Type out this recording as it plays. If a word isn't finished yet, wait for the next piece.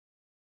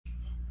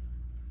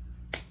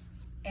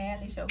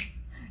Alley Show,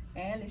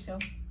 Alley Show,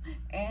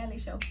 Alley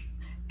Show,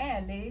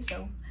 Alley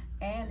Show,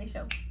 Alley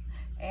Show,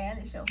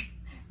 Alley Show,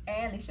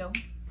 Alley Show,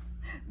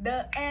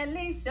 the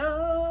Alley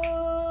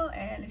Show,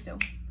 Alley Show,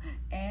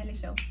 Alley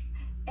Show,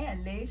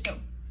 Alley Show.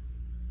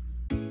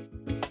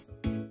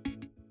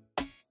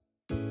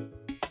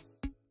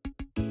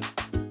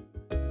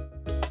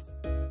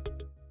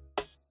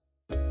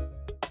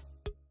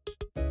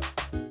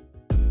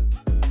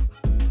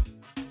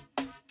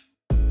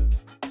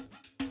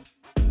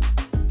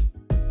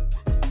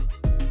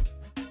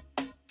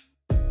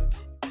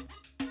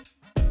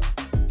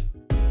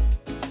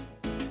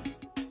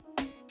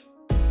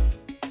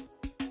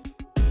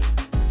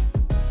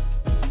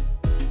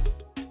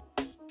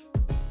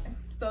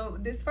 So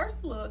this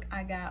first look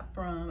I got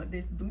from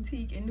this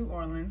boutique in New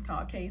Orleans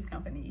called K's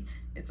Company.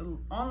 It's an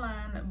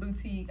online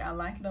boutique. I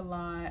like it a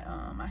lot.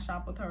 I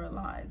shop with her a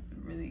lot. It's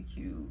really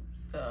cute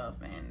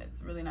stuff and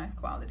it's really nice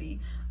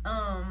quality.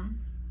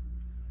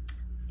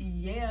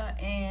 Yeah,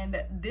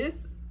 and this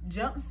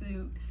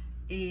jumpsuit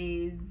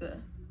is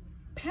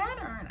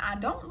pattern. I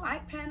don't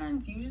like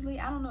patterns usually.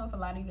 I don't know if a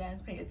lot of you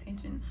guys pay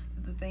attention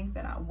to the things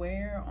that I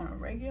wear on a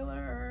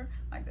regular,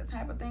 like the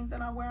type of things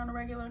that I wear on a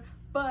regular,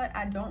 but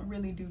I don't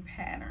really do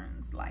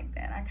patterns like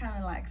that. I kind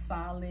of like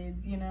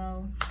solids, you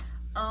know.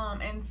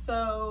 And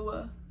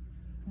so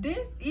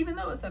this, even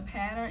though it's a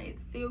pattern, it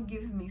still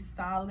gives me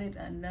solid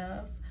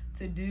enough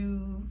to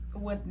do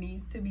what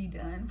needs to be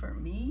done for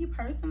me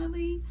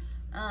personally.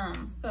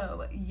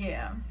 So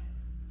yeah,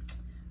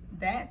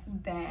 that's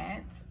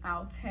that.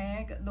 I'll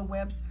tag the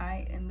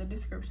website in the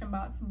description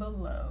box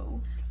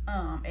below.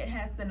 It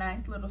has the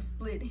nice little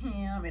split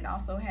hem. It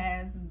also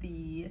has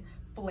the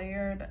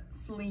flared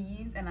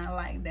sleeves, and I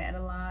like that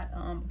a lot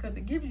because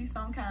it gives you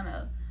some kind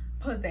of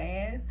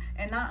pizzazz.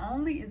 And not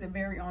only is it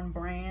very on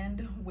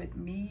brand with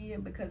me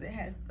because it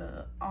has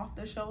the off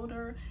the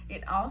shoulder,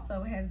 it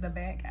also has the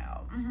back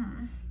out.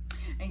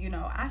 And you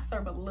know, I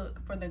serve a look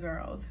for the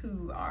girls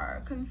who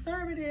are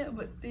conservative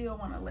but still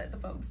want to let the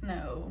folks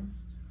know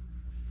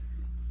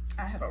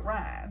I have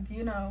arrived,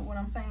 you know what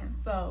I'm saying?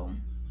 So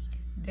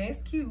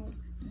that's cute.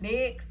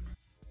 Next.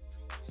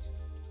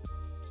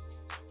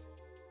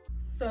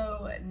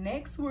 So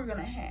next we're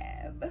gonna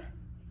have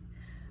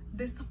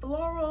this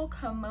floral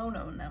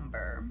kimono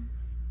number.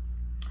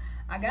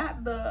 I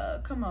got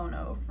the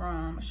kimono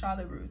from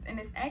Charlotte Russe, and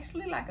it's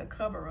actually like a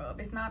cover up.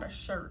 It's not a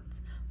shirt,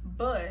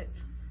 but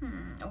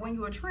when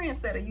you're a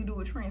trendsetter, you do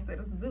what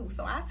trendsetters do.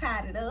 So I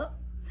tied it up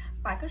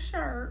like a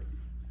shirt,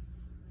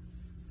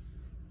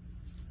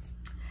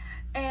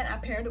 and I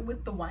paired it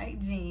with the white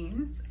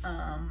jeans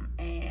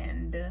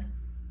and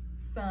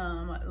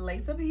some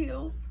lace-up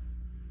heels,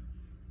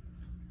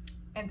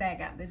 and that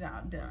got the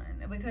job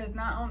done. Because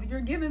not only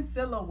you're giving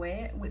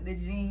silhouette with the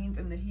jeans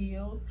and the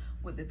heels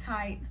with the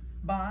tight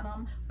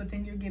bottom, but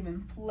then you're giving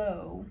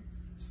flow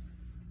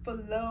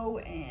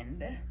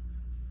and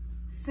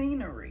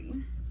scenery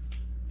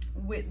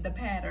with the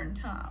pattern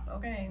top.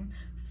 Okay,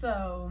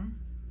 so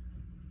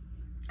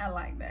I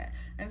like that.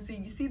 And so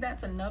you see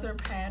that's another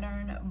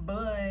pattern,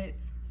 but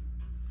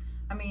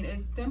I mean,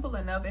 it's simple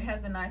enough. It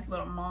has a nice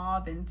little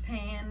mauve and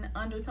tan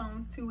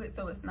undertones to it,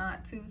 so it's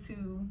not too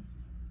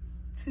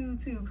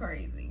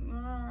crazy. You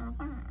know what I'm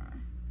saying?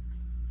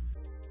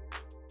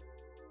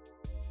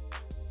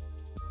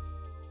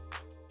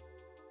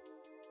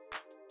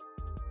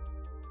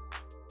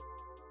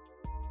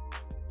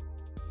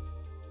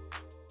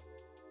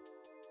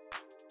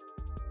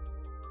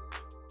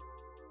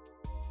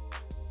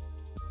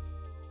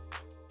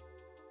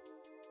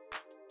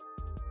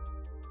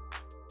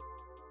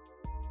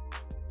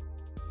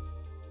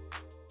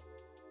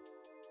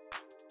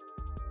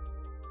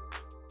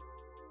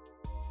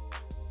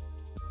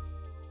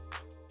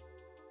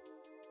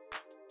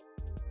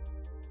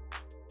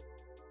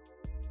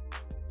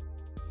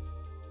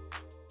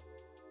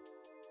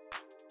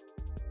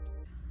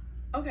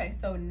 Okay,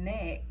 so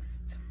next,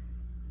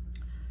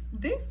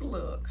 this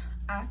look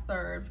I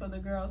served for the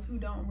girls who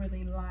don't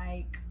really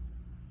like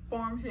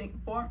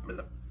form-fitting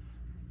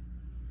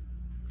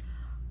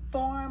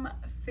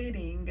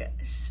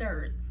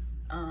shirts.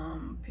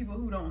 People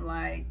who don't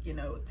like, you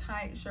know,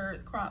 tight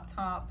shirts, crop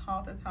tops,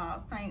 halter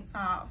tops, tank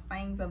tops,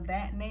 things of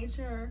that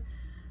nature.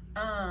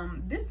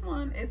 This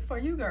one is for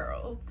you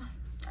girls.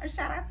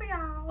 Shout out to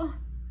y'all.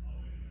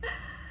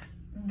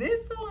 This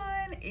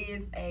one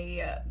is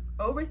a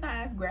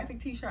oversized graphic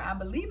t-shirt. I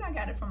believe I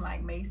got it from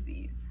like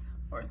Macy's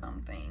or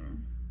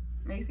something.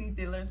 Macy's,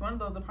 Dillard, one of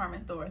those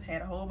department stores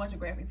had a whole bunch of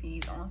graphic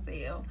tees on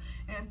sale.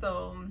 And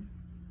so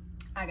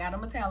I got a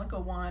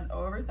Metallica one,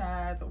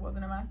 oversized. It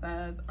wasn't in my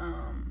size.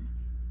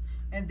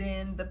 And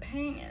then the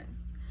pants,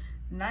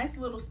 nice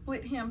little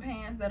split hem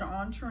pants that are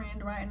on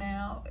trend right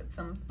now.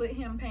 Some split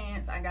hem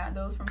pants. I got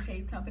those from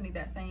K's Company,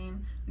 that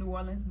same New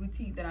Orleans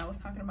boutique that I was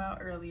talking about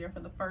earlier for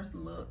the first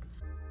look.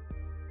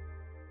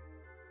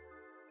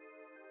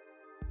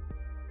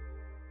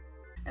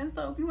 And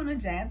so if you want to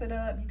jazz it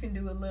up, you can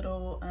do a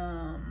little,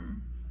 I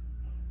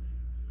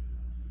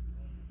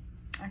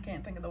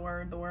can't think of the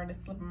word is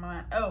slipping my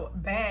mind. Oh,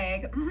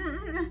 bag.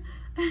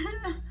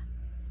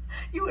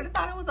 You would have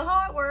thought it was a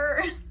hard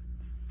word.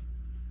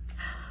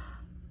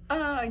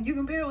 You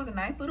can pair it with a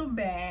nice little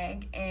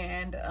bag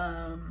and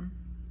a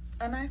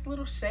nice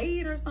little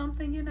shade or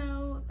something, you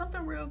know,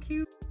 something real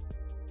cute.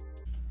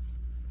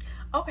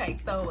 Okay,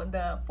 so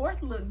the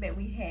fourth look that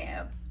we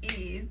have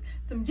is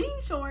some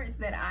jean shorts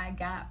that I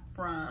got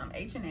from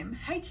H&M.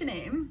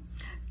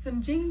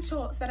 Some jean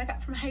shorts that I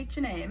got from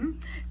H&M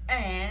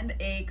and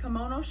a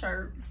kimono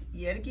shirt,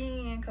 yet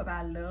again, because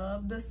I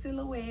love the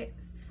silhouettes.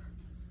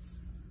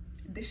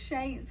 The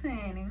shades,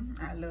 honey.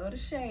 I love the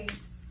shades.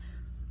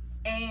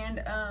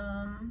 And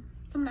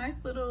some nice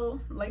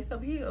little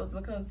lace-up heels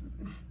because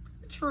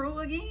true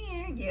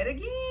again, yet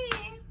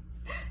again,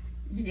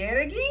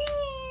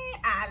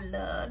 I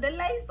love the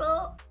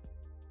lace-up.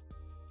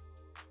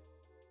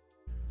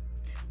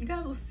 You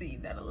guys will see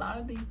that a lot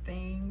of these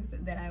things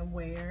that I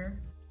wear,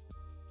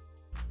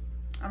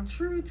 I'm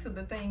true to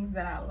the things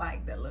that I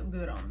like that look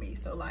good on me.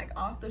 So like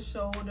off the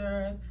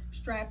shoulder,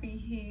 strappy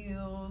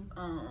heels,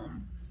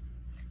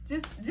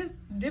 just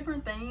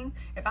different things.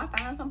 If I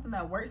find something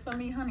that works for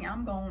me, honey,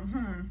 I'm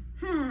going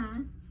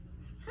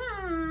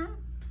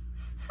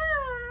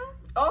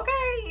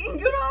okay, you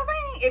know what I'm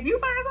saying? If you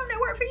find something that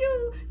works for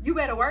you, you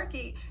better work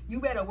it. You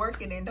better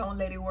work it and don't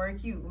let it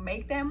work you.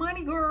 Make that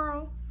money,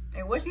 girl.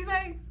 And what she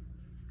say?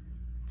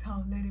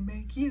 Don't let it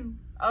make you.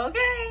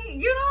 Okay,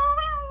 you know what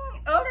I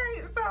mean?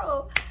 Okay,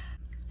 so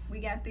we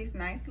got this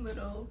nice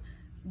little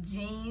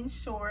jean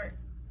short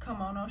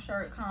kimono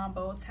shirt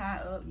combo tie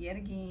up yet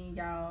again,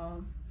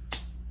 y'all.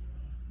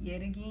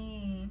 Yet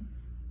again.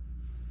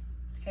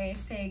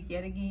 Hashtag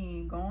yet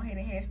again. Go ahead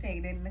and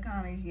hashtag that in the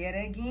comments. Yet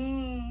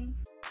again.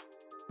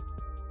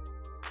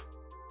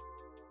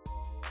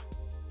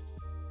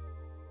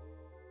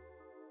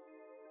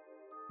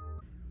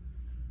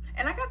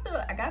 And I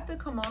got the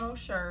kimono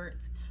shirt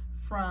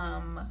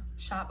from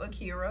Shop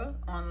Akira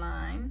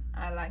online.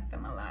 I like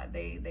them a lot.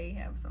 They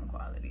have some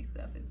quality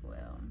stuff as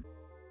well.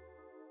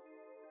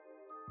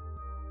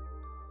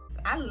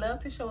 I love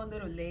to show a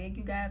little leg,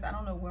 you guys. I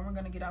don't know when we're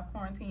gonna get off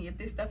quarantine, if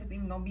this stuff is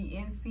even gonna be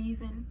in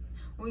season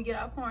when we get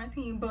off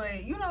quarantine,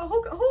 but you know,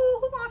 who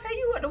gonna tell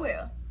you what to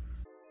wear?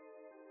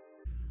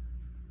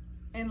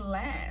 And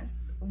last,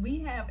 we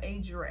have a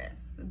dress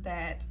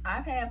that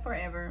I've had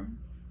forever.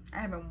 I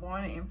haven't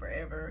worn it in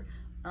forever.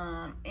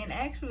 And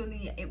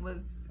actually it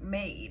was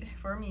made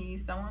for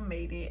me. Someone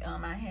made it.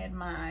 I had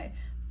my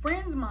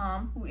friend's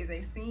mom, who is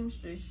a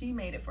seamstress, she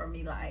made it for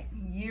me like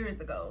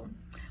years ago.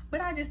 But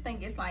I just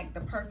think it's like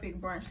the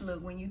perfect brunch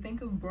look. When you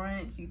think of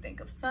brunch, you think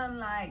of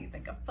sunlight, you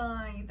think of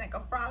fun, you think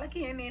of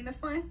frolicking in the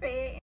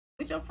sunset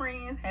with your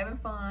friends, having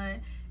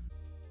fun.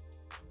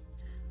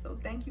 So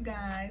thank you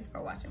guys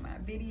for watching my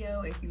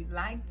video. If you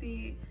liked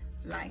it,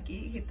 like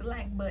it, hit the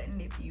like button.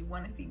 If you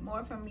want to see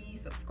more from me,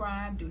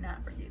 subscribe. Do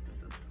not forget to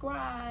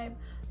subscribe.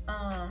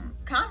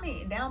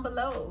 Comment down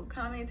below.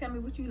 Comment and tell me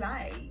what you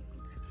liked.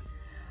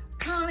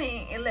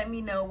 Comment and let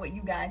me know what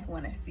you guys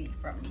want to see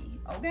from me,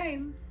 okay?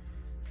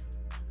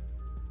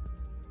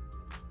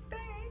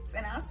 Thanks,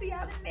 and I'll see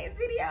y'all in the next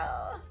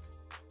video.